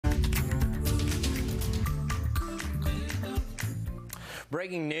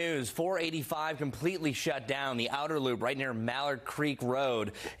Breaking news, 485 completely shut down. The outer loop right near Mallard Creek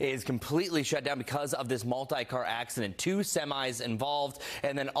Road is completely shut down because of this multi-car accident. 2 semis involved,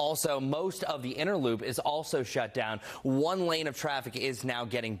 and then also most of the inner loop is also shut down. 1 lane of traffic is now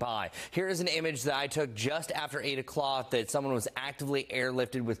getting by. Here is an image that I took just after 8 o'clock that someone was actively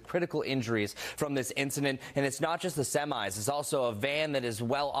airlifted with critical injuries from this incident. And it's not just the semis. It's also a van that is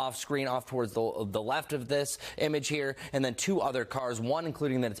well off screen, off towards the left of this image here, and then 2 other cars, one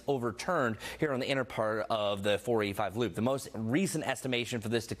including that it's overturned here on the inner part of the 485 loop. The most recent estimation for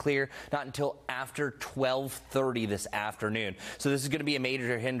this to clear not until after 12:30 this afternoon. So this is going to be a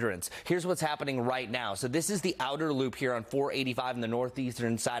major hindrance. Here's what's happening right now. So this is the outer loop here on 485 in the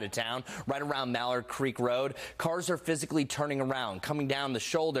northeastern side of town, right around Mallard Creek Road. Cars are physically turning around, coming down the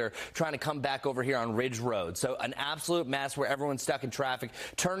shoulder, trying to come back over here on Ridge Road. So an absolute mess where everyone's stuck in traffic,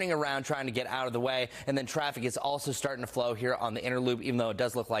 turning around, trying to get out of the way. And then traffic is also starting to flow here on the inner loop, even though it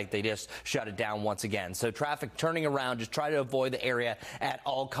does look like they just shut it down once again. So traffic turning around, just try to avoid the area at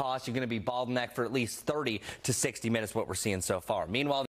all costs. You're going to be bottlenecked for at least 30 to 60 minutes, what we're seeing so far. Meanwhile,